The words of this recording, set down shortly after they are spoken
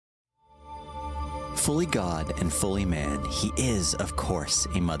Fully God and fully man, he is, of course,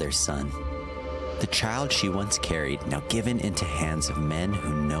 a mother's son. The child she once carried, now given into hands of men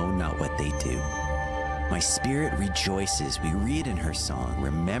who know not what they do. My spirit rejoices, we read in her song,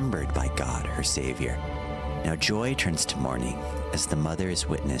 remembered by God, her Savior. Now joy turns to mourning, as the mother is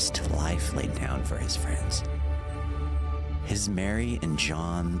witness to life laid down for his friends. His Mary and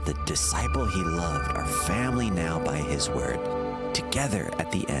John, the disciple he loved, are family now by his word. Together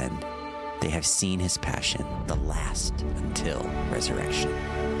at the end, they have seen his passion, the last until resurrection.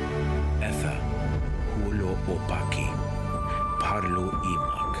 Etha, hulo opaki, parlo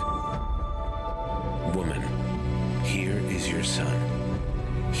imak. Woman, here is your son.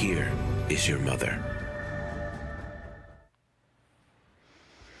 Here is your mother.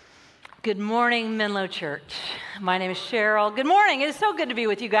 Good morning, Menlo Church. My name is Cheryl. Good morning. It is so good to be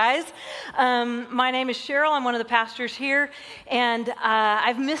with you guys. My name is Cheryl. I'm one of the pastors here, and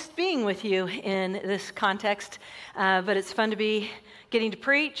I've missed being with you in this context, but it's fun to be getting to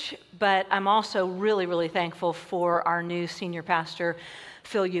preach, but I'm also really, really thankful for our new senior pastor,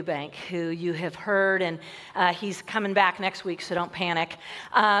 Phil Eubank, who you have heard, and he's coming back next week, so don't panic.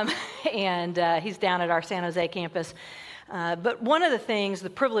 And he's down at our San Jose campus. But one of the things, the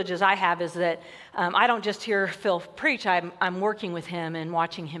privileges I have is that I don't just hear Phil preach, I'm working with him and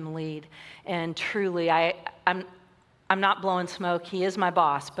watching him lead. And truly, I'm not blowing smoke. He is my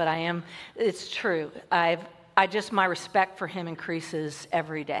boss, but it's true. My respect for him increases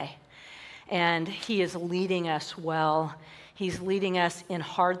every day. And he is leading us well. He's leading us in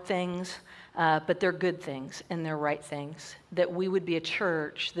hard things, but they're good things and they're right things. That we would be a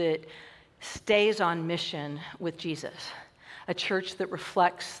church that stays on mission with Jesus, a church that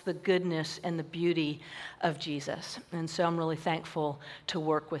reflects the goodness and the beauty of Jesus. And so I'm really thankful to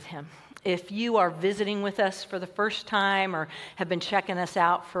work with him. If you are visiting with us for the first time or have been checking us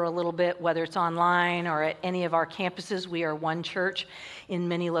out for a little bit, whether it's online or at any of our campuses, we are one church in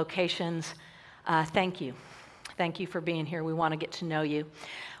many locations. Thank you. Thank you for being here. We want to get to know you.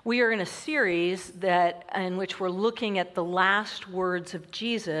 We are in a series in which we're looking at the last words of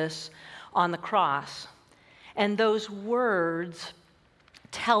Jesus on the cross. And those words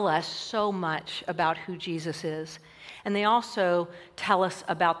tell us so much about who Jesus is. And they also tell us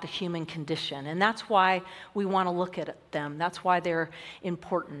about the human condition. And that's why we want to look at them. That's why they're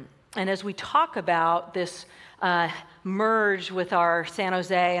important. And as we talk about this merge with our San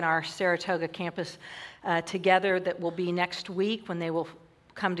Jose and our Saratoga campus together that will be next week when they will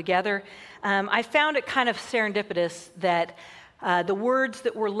come together, I found it kind of serendipitous that the words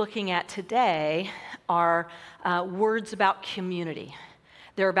that we're looking at today are words about community.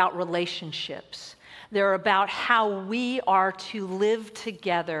 They're about relationships. They're about how we are to live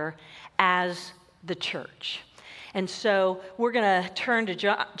together as the church. And so we're going to turn to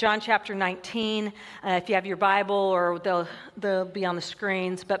John chapter 19. If you have your Bible, or they'll be on the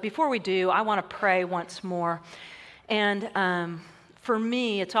screens. But before we do, I want to pray once more. And for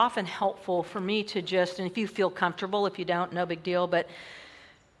me, it's often helpful for me to just, and if you feel comfortable, if you don't, no big deal, but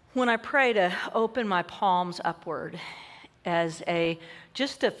when I pray, to open my palms upward as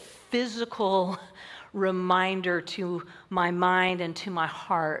just a physical reminder to my mind and to my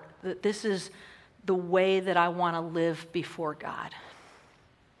heart that this is the way that I want to live before God.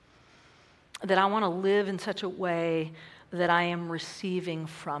 That I want to live in such a way that I am receiving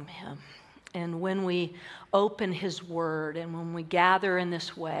from Him. And when we open His Word and when we gather in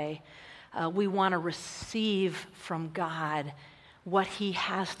this way, we want to receive from God what He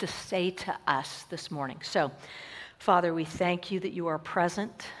has to say to us this morning. So, Father, we thank you that you are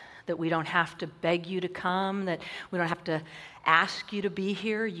present, that we don't have to beg you to come, that we don't have to ask you to be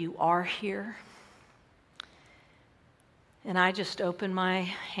here. You are here. And I just open my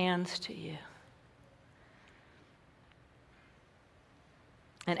hands to you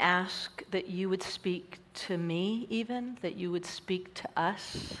and ask that you would speak to me even, that you would speak to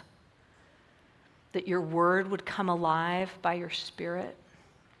us, that your word would come alive by your Spirit,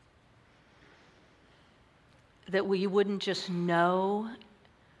 that we wouldn't just know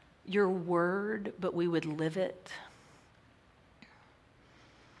your word, but we would live it.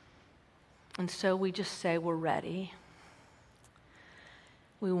 And so we just say we're ready.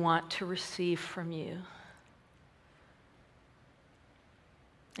 We want to receive from you.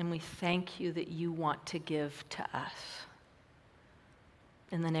 And we thank you that you want to give to us.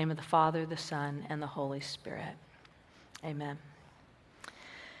 In the name of the Father, the Son, and the Holy Spirit. Amen.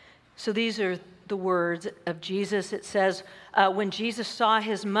 So these are the words of Jesus. It says, when Jesus saw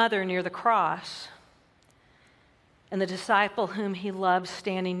his mother near the cross and the disciple whom he loved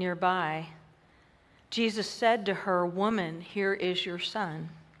standing nearby, Jesus said to her, "Woman, here is your son."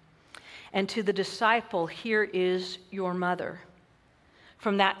 And to the disciple, here is your mother.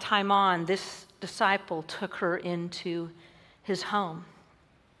 From that time on, this disciple took her into his home.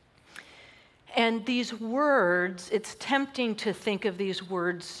 And these words, it's tempting to think of these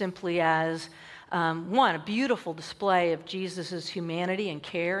words simply as, one, a beautiful display of Jesus' humanity and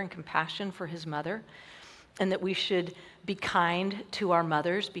care and compassion for his mother, and that we should be kind to our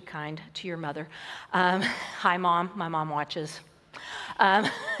mothers, be kind to your mother. Hi, Mom. My mom watches.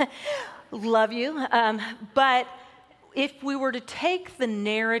 Love you. But if we were to take the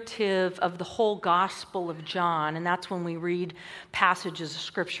narrative of the whole Gospel of John, and that's when we read passages of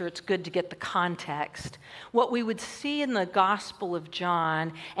Scripture, it's good to get the context. What we would see in the Gospel of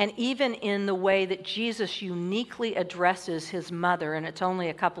John, and even in the way that Jesus uniquely addresses his mother, and it's only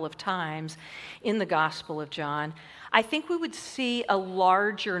a couple of times in the Gospel of John, I think we would see a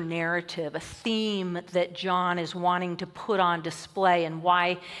larger narrative, a theme that John is wanting to put on display, and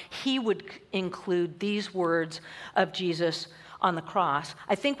why he would include these words of Jesus on the cross.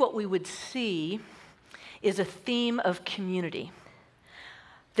 I think what we would see is a theme of community,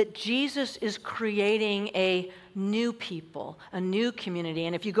 that Jesus is creating a new people, a new community.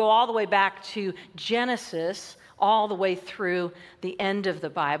 And if you go all the way back to Genesis, all the way through the end of the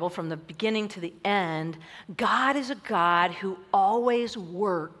Bible, from the beginning to the end, God is a God who always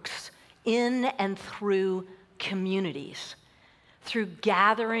works in and through communities, through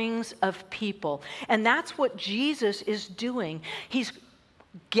gatherings of people. And that's what Jesus is doing. He's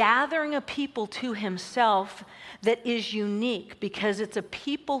gathering a people to himself that is unique, because it's a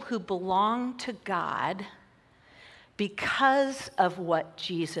people who belong to God because of what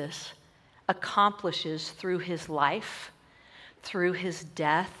Jesus accomplishes through his life, through his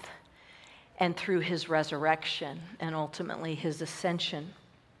death, and through his resurrection, and ultimately his ascension.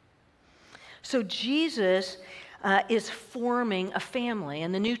 So Jesus is forming a family.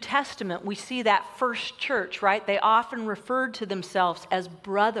 In the New Testament, we see that first church, right? They often referred to themselves as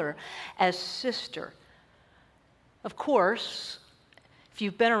brother, as sister. Of course, if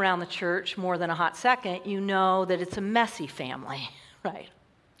you've been around the church more than a hot second, you know that it's a messy family, right?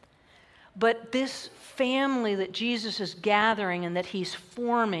 But this family that Jesus is gathering and that he's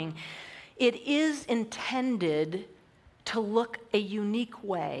forming, it is intended to look a unique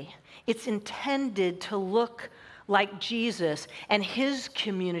way. It's intended to look like Jesus and his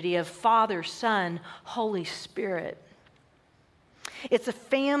community of Father, Son, Holy Spirit. It's a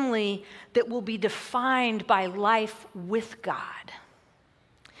family that will be defined by life with God.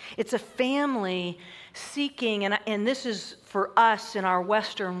 It's a family seeking, and this is for us in our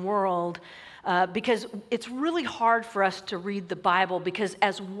Western world, because it's really hard for us to read the Bible, because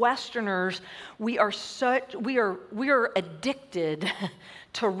as Westerners, we are addicted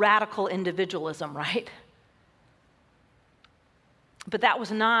to radical individualism, right? But that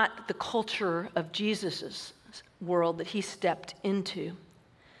was not the culture of Jesus' world that he stepped into.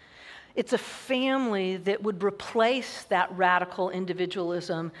 It's a family that would replace that radical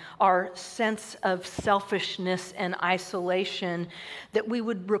individualism, our sense of selfishness and isolation, that we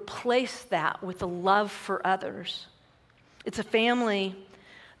would replace that with a love for others. It's a family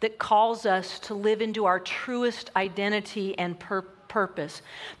that calls us to live into our truest identity and purpose,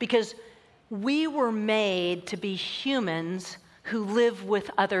 because we were made to be humans who live with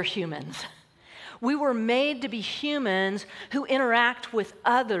other humans. We were made to be humans who interact with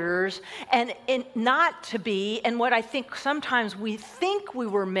others, and not to be, and what I think sometimes we think we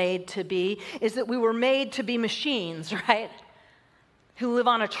were made to be, is that we were made to be machines, right? Who live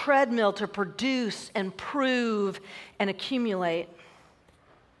on a treadmill to produce and prove and accumulate.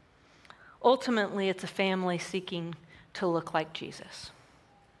 Ultimately, it's a family seeking to look like Jesus.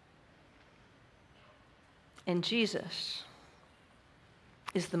 And Jesus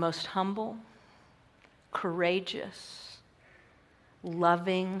is the most humble, courageous,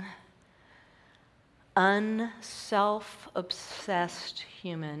 loving, unself-obsessed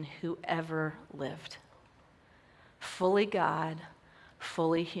human who ever lived. Fully God,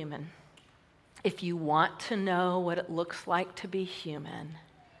 fully human. If you want to know what it looks like to be human,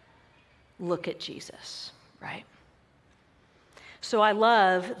 look at Jesus, right? So I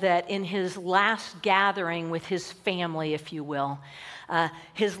love that in his last gathering with his family, if you will,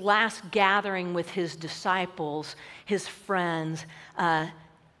 his last gathering with his disciples, his friends,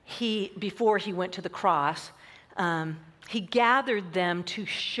 before he went to the cross, he gathered them to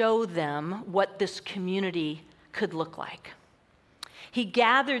show them what this community could look like. He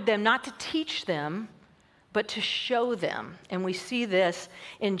gathered them not to teach them, but to show them. And we see this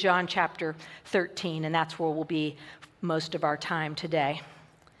in John chapter 13, and that's where we'll be most of our time today.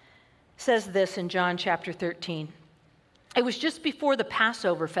 It says this in John chapter 13. It was just before the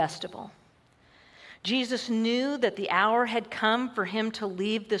Passover festival. Jesus knew that the hour had come for him to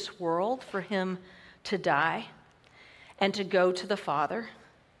leave this world, for him to die and to go to the Father.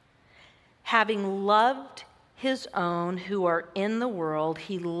 Having loved his own who are in the world,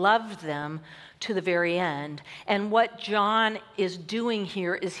 he loved them to the very end. And what John is doing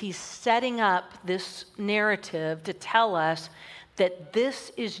here is he's setting up this narrative to tell us that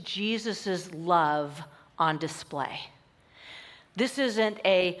this is Jesus' love on display. This isn't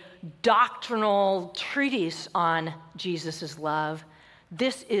a doctrinal treatise on Jesus' love.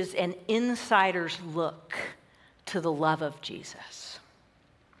 This is an insider's look to the love of Jesus.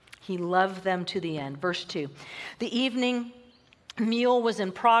 He loved them to the end. Verse 2, the evening meal was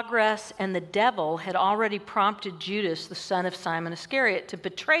in progress, and the devil had already prompted Judas, the son of Simon Iscariot, to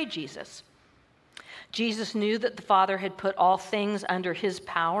betray Jesus. Jesus knew that the Father had put all things under his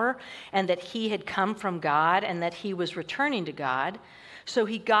power and that he had come from God and that he was returning to God. So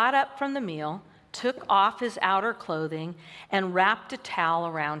he got up from the meal, took off his outer clothing, and wrapped a towel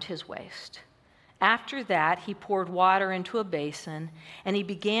around his waist. After that, he poured water into a basin, and he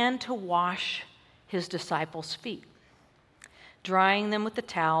began to wash his disciples' feet, drying them with the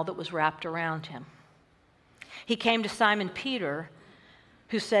towel that was wrapped around him. He came to Simon Peter,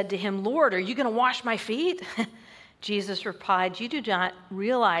 who said to him, "Lord, are you going to wash my feet?" Jesus replied, "You do not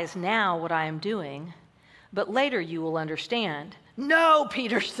realize now what I am doing, but later you will understand." "No,"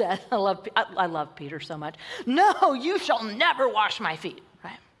 Peter said. I love Peter so much. "No, you shall never wash my feet."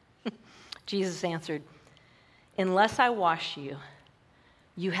 Right? Jesus answered, "Unless I wash you,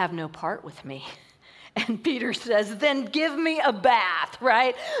 you have no part with me." And Peter says, "Then give me a bath,"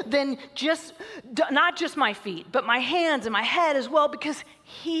 right? Then not just my feet, but my hands and my head as well, because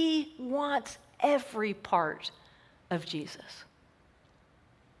he wants every part of Jesus.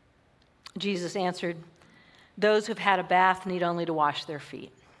 Jesus answered, "Those who've had a bath need only to wash their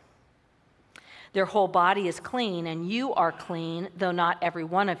feet. Their whole body is clean, and you are clean, though not every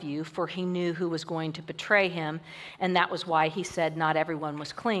one of you," for he knew who was going to betray him, and that was why he said not everyone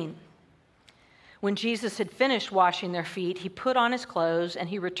was clean. When Jesus had finished washing their feet, he put on his clothes and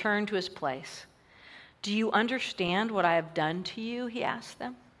he returned to his place. "Do you understand what I have done to you?" he asked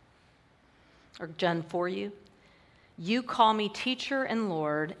them, or done for you. "You call me teacher and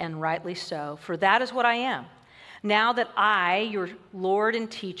Lord, and rightly so, for that is what I am. Now that I, your Lord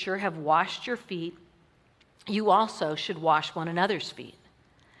and teacher, have washed your feet, you also should wash one another's feet.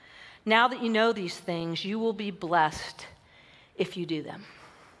 Now that you know these things, you will be blessed if you do them."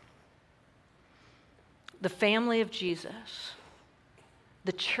 The family of Jesus,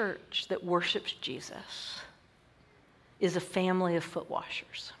 the church that worships Jesus, is a family of foot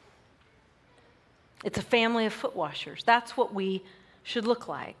washers. It's a family of foot washers. That's what we should look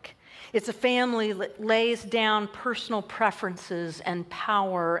like. It's a family that lays down personal preferences and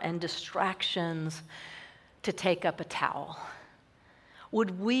power and distractions to take up a towel.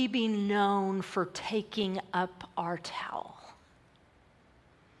 Would we be known for taking up our towel?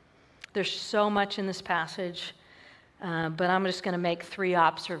 There's so much in this passage, but I'm just going to make 3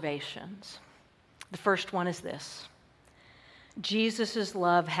 observations. The first one is this: Jesus'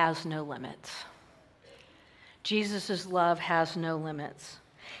 love has no limits. Jesus' love has no limits.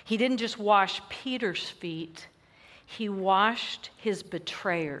 He didn't just wash Peter's feet, he washed his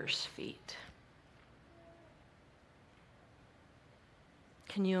betrayer's feet.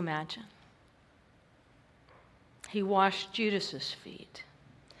 Can you imagine? He washed Judas's feet.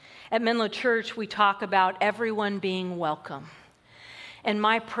 At Menlo Church, we talk about everyone being welcome. And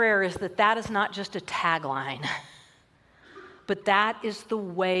my prayer is that that is not just a tagline, but that is the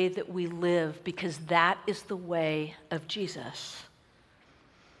way that we live, because that is the way of Jesus.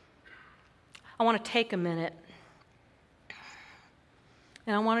 I want to take a minute,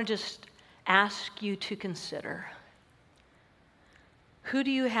 and I want to just ask you to consider, who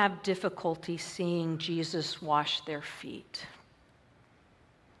do you have difficulty seeing Jesus wash their feet?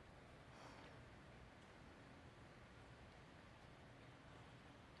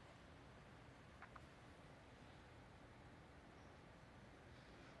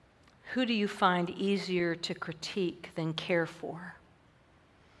 Who do you find easier to critique than care for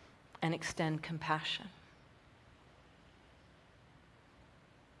and extend compassion?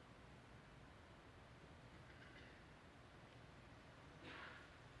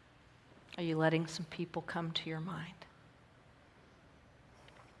 Are you letting some people come to your mind?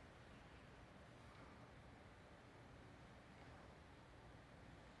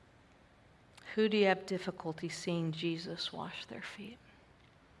 Who do you have difficulty seeing Jesus wash their feet?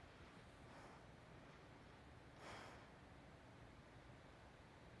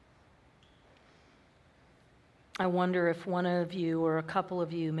 I wonder if one of you or a couple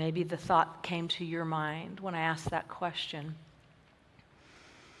of you, maybe the thought came to your mind when I asked that question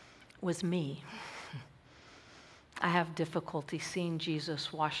was me. I have difficulty seeing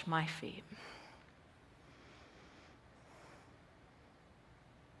Jesus wash my feet.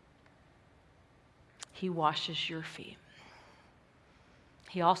 He washes your feet.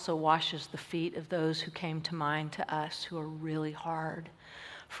 He also washes the feet of those who came to mind to us who are really hard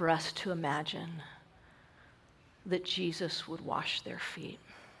for us to imagine that Jesus would wash their feet.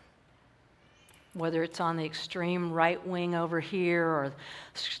 Whether it's on the extreme right wing over here or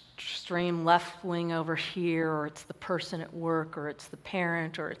extreme left wing over here, or it's the person at work, or it's the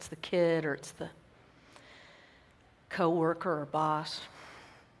parent, or it's the kid, or it's the coworker or boss.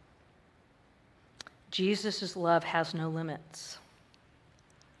 Jesus' love has no limits.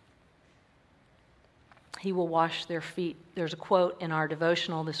 He will wash their feet. There's a quote in our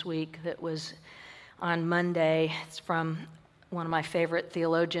devotional this week that was on Monday. It's from one of my favorite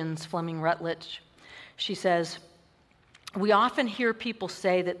theologians, Fleming Rutledge. She says, "We often hear people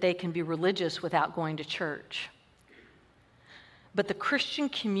say that they can be religious without going to church. But the Christian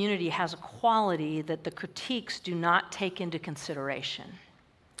community has a quality that the critiques do not take into consideration.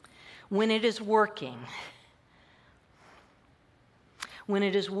 When it is working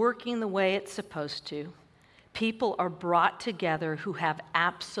the way it's supposed to, people are brought together who have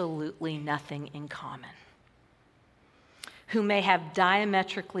absolutely nothing in common, who may have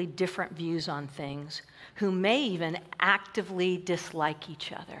diametrically different views on things, who may even actively dislike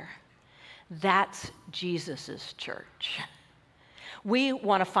each other. That's Jesus' church. We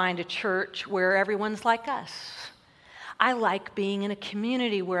want to find a church where everyone's like us. I like being in a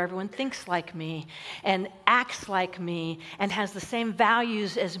community where everyone thinks like me and acts like me and has the same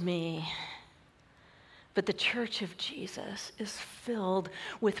values as me. But the church of Jesus is filled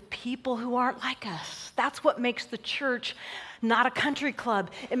with people who aren't like us. That's what makes the church not a country club.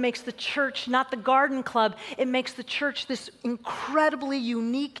 It makes the church not the garden club. It makes the church this incredibly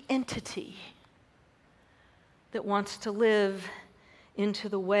unique entity that wants to live into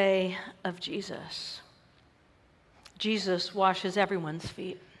the way of Jesus. Jesus washes everyone's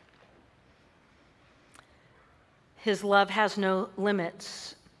feet. His love has no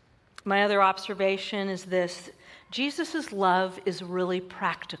limits. My other observation is this: Jesus' love is really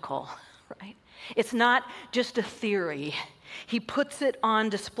practical, right? It's not just a theory. He puts it on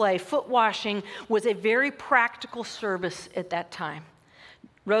display. Foot washing was a very practical service at that time.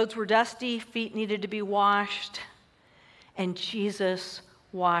 Roads were dusty, feet needed to be washed, and Jesus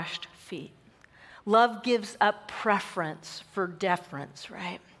washed feet. Love gives up preference for deference,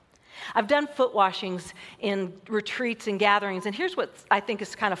 right? I've done foot washings in retreats and gatherings, and here's what I think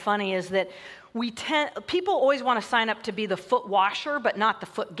is kind of funny is that people always want to sign up to be the foot washer, but not the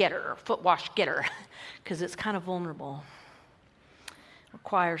foot getter, foot wash getter, because it's kind of vulnerable. It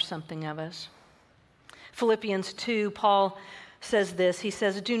requires something of us. Philippians 2, Paul says this. He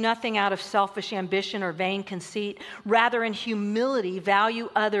says, "Do nothing out of selfish ambition or vain conceit. Rather, in humility,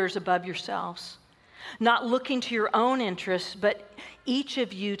 value others above yourselves, not looking to your own interests, but each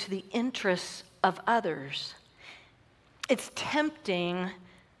of you to the interests of others." It's tempting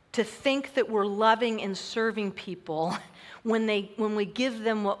to think that we're loving and serving people when we give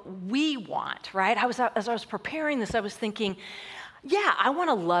them what we want, right? As I was preparing this, I was thinking, yeah, I want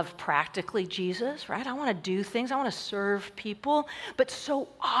to love practically Jesus, right? I want to do things. I want to serve people. But so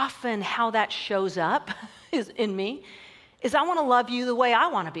often how that shows up in me is I want to love you the way I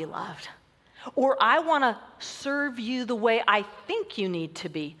want to be loved. Or I want to serve you the way I think you need to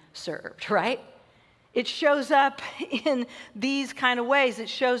be served, right? It shows up in these kind of ways.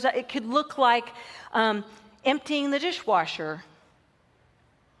 It could look like emptying the dishwasher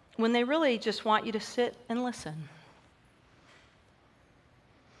when they really just want you to sit and listen.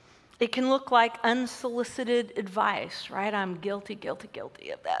 It can look like unsolicited advice, right? I'm guilty of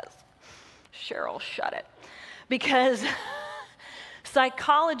this. Cheryl, shut it. Because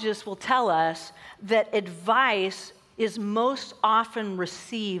psychologists will tell us that advice is most often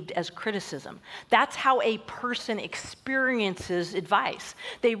received as criticism. That's how a person experiences advice.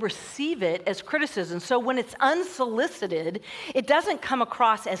 They receive it as criticism. So when it's unsolicited, it doesn't come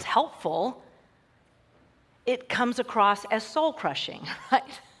across as helpful. It comes across as soul-crushing,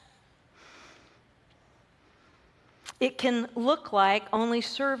 right? It can look like only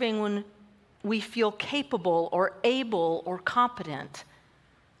serving when we feel capable or able or competent.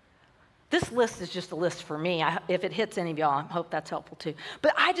 This list is just a list for me. If it hits any of y'all, I hope that's helpful too.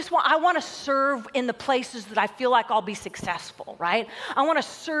 But I want to serve in the places that I feel like I'll be successful, right? I want to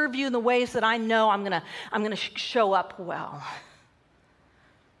serve you in the ways that I know I'm gonna show up well.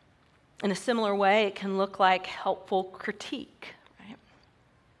 In a similar way, it can look like helpful critique, right?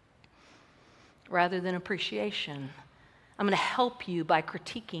 Rather than appreciation. I'm going to help you by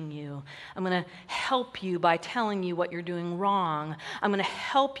critiquing you. I'm going to help you by telling you what you're doing wrong. I'm going to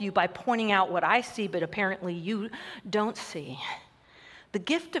help you by pointing out what I see, but apparently you don't see. The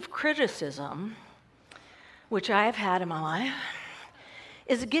gift of criticism, which I have had in my life,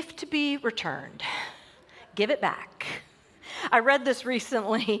 is a gift to be returned. Give it back. I read this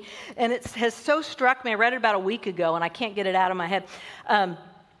recently, and it has so struck me. I read it about a week ago, and I can't get it out of my head.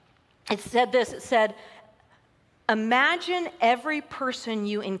 It said this. It said, imagine every person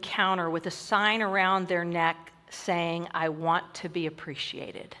you encounter with a sign around their neck saying, I want to be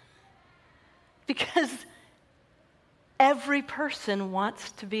appreciated. Because every person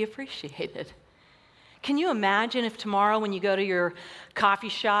wants to be appreciated. Can you imagine if tomorrow when you go to your coffee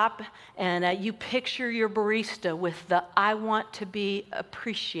shop and you picture your barista with the I want to be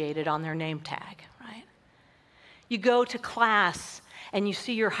appreciated on their name tag, right? You go to class and you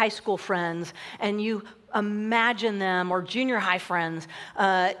see your high school friends and you imagine them, or junior high friends,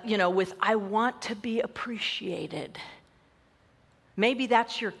 with I want to be appreciated. Maybe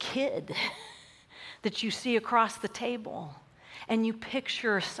that's your kid that you see across the table. And you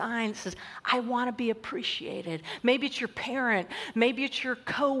picture a sign that says, I want to be appreciated. Maybe it's your parent. Maybe it's your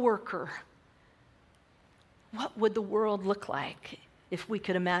coworker. What would the world look like if we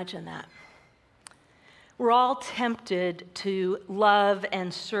could imagine that? We're all tempted to love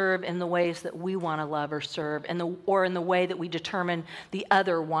and serve in the ways that we want to love or serve, or in the way that we determine the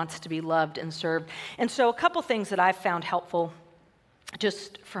other wants to be loved and served. And so a couple things that I've found helpful,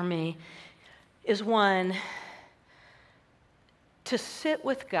 just for me, is one, to sit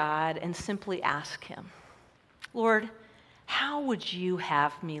with God and simply ask him, Lord, how would you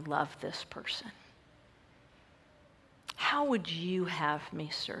have me love this person? How would you have me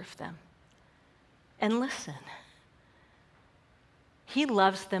serve them? And listen, he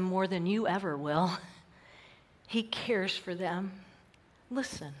loves them more than you ever will. He cares for them.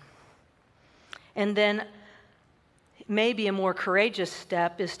 Listen. And then maybe a more courageous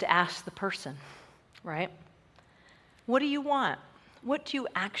step is to ask the person, right? What do you want? What do you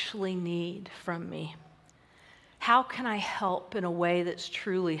actually need from me? How can I help in a way that's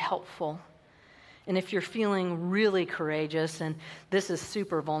truly helpful? And if you're feeling really courageous, and this is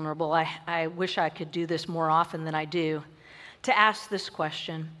super vulnerable, I wish I could do this more often than I do, to ask this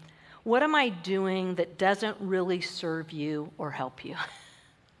question: what am I doing that doesn't really serve you or help you?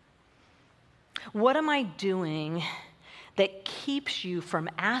 What am I doing that keeps you from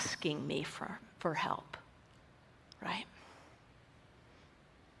asking me for help? Right?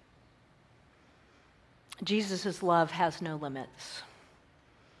 Jesus' love has no limits.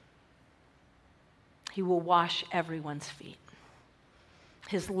 He will wash everyone's feet.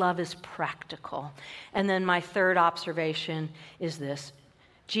 His love is practical. And then my third observation is this: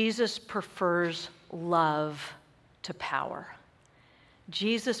 Jesus prefers love to power.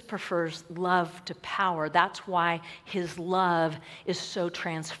 Jesus prefers love to power. That's why his love is so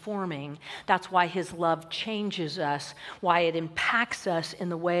transforming. That's why his love changes us, why it impacts us in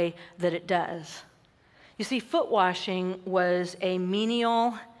the way that it does. You see, foot washing was a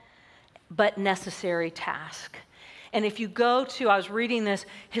menial but necessary task. And if you go to, I was reading this,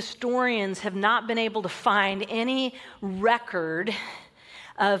 historians have not been able to find any record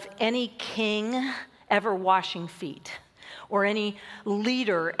of any king ever washing feet, or any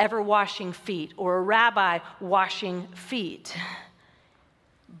leader ever washing feet, or a rabbi washing feet.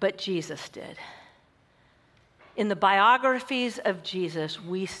 But Jesus did. In the biographies of Jesus,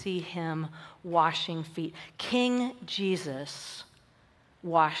 we see him washing feet. King Jesus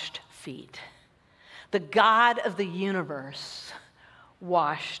washed feet. The God of the universe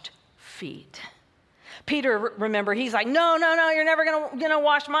washed feet. Peter, remember, he's like, no, you're never gonna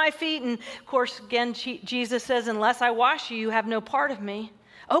wash my feet. And of course, again, Jesus says, unless I wash you, you have no part of me.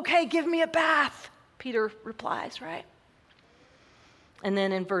 Okay, give me a bath, Peter replies, right? And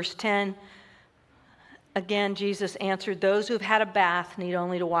then in verse 10, again, Jesus answered, those who have had a bath need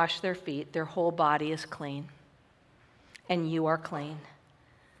only to wash their feet. Their whole body is clean, and you are clean.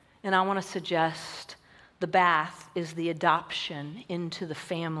 And I want to suggest the bath is the adoption into the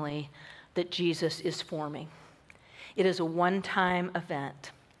family that Jesus is forming. It is a one-time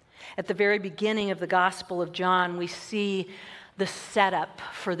event. At the very beginning of the Gospel of John, we see the setup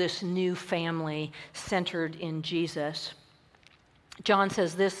for this new family centered in Jesus. John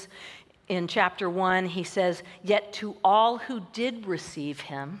says this in chapter 1. He says, yet to all who did receive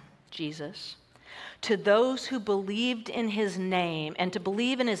him, Jesus, To those who believed in his name, and to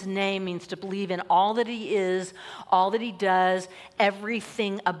believe in his name means to believe in all that he is, all that he does,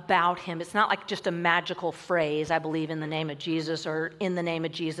 everything about him. It's not like just a magical phrase, I believe in the name of Jesus, or in the name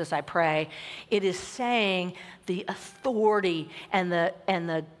of Jesus I pray. It is saying the authority and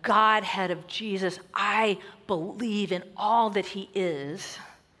the Godhead of Jesus. I believe in all that he is.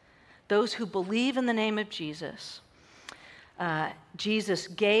 Those who believe in the name of Jesus, Jesus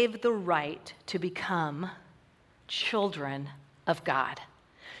gave the right to become children of God.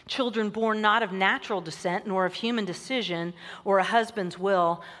 Children born not of natural descent, nor of human decision or a husband's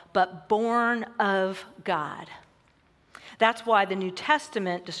will, but born of God. That's why the New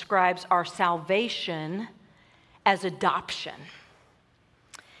Testament describes our salvation as adoption.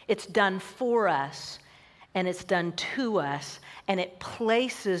 It's done for us, and it's done to us, and it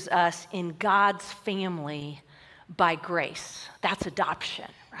places us in God's family by grace. That's adoption,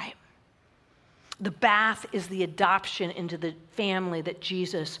 right? The bath is the adoption into the family that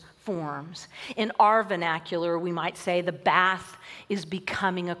Jesus forms. In our vernacular, we might say the bath is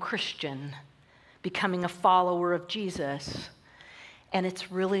becoming a Christian, becoming a follower of Jesus. And it's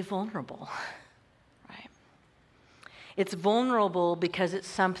really vulnerable, right? It's vulnerable because it's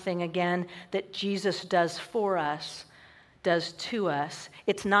something, again, that Jesus does for us, does to us.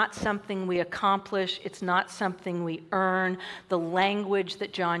 It's not something we accomplish. It's not something we earn. The language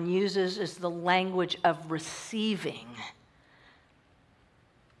that John uses is the language of receiving.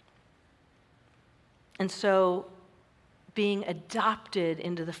 And so, being adopted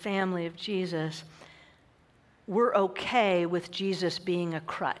into the family of Jesus, we're okay with Jesus being a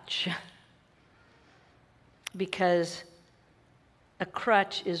crutch. Because a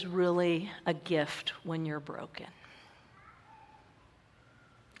crutch is really a gift when you're broken.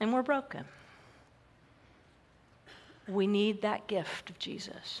 And we're broken. We need that gift of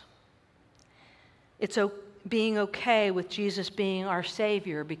Jesus. It's being okay with Jesus being our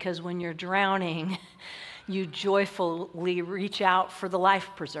Savior, because when you're drowning, you joyfully reach out for the life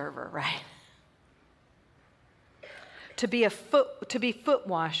preserver, right? To be foot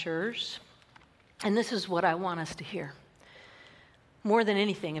washers, and this is what I want us to hear. More than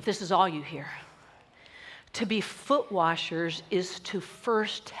anything, if this is all you hear, to be foot washers is to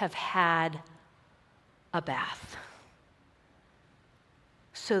first have had a bath,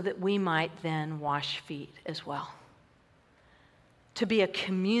 so that we might then wash feet as well. To be a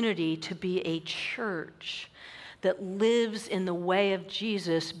community, to be a church that lives in the way of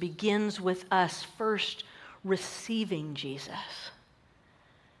Jesus begins with us first receiving Jesus,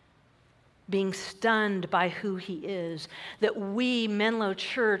 being stunned by who he is, that we, Menlo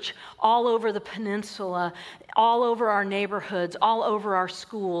Church, all over the peninsula, all over our neighborhoods, all over our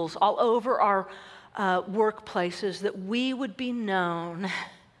schools, all over our workplaces, that we would be known,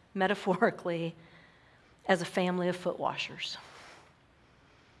 metaphorically, as a family of foot washers.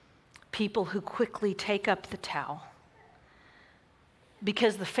 People who quickly take up the towel.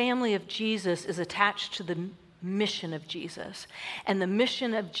 Because the family of Jesus is attached to the mission of Jesus. And the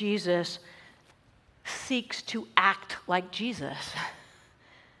mission of Jesus seeks to act like Jesus,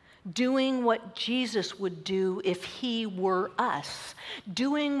 doing what Jesus would do if he were us,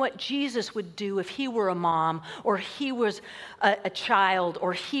 doing what Jesus would do if he were a mom, or he was a child,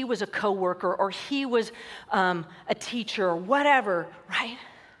 or he was a coworker, or he was a teacher, or whatever, right?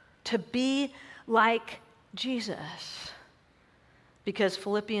 To be like Jesus. Because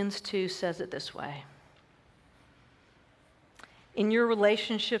Philippians 2 says it this way: in your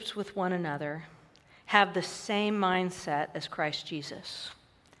relationships with one another, have the same mindset as Christ Jesus,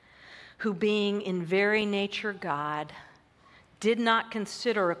 who being in very nature God, did not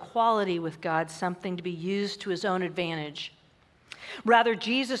consider equality with God something to be used to his own advantage. Rather,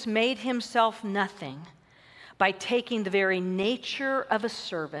 Jesus made himself nothing by taking the very nature of a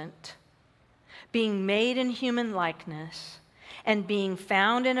servant, being made in human likeness, and being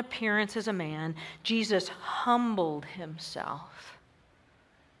found in appearance as a man. Jesus humbled himself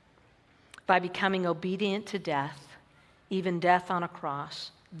by becoming obedient to death, even death on a cross.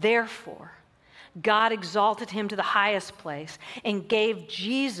 Therefore, God exalted him to the highest place and gave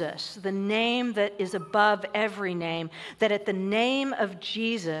Jesus the name that is above every name, that at the name of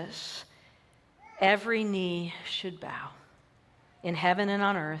Jesus, every knee should bow, in heaven and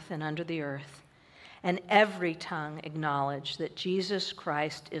on earth and under the earth, and every tongue acknowledge that Jesus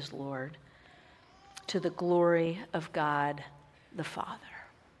Christ is Lord, to the glory of God the Father.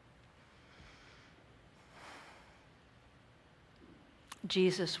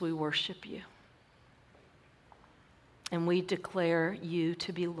 Jesus, we worship you, and we declare you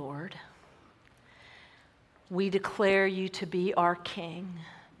to be Lord. We declare you to be our King,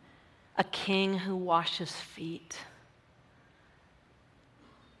 a king who washes feet,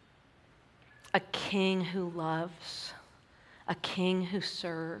 a king who loves, a king who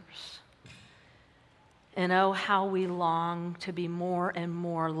serves. And oh, how we long to be more and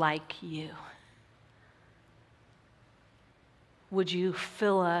more like you. Would you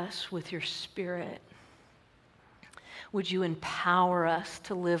fill us with your Spirit? Would you empower us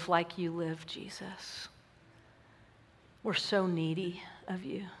to live like you live, Jesus? We're so needy of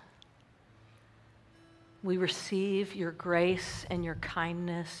you. We receive your grace and your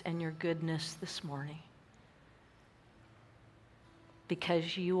kindness and your goodness this morning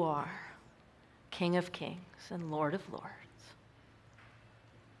because you are King of Kings and Lord of Lords,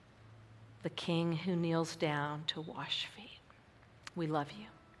 the King who kneels down to wash feet. We love you.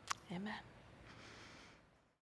 Amen.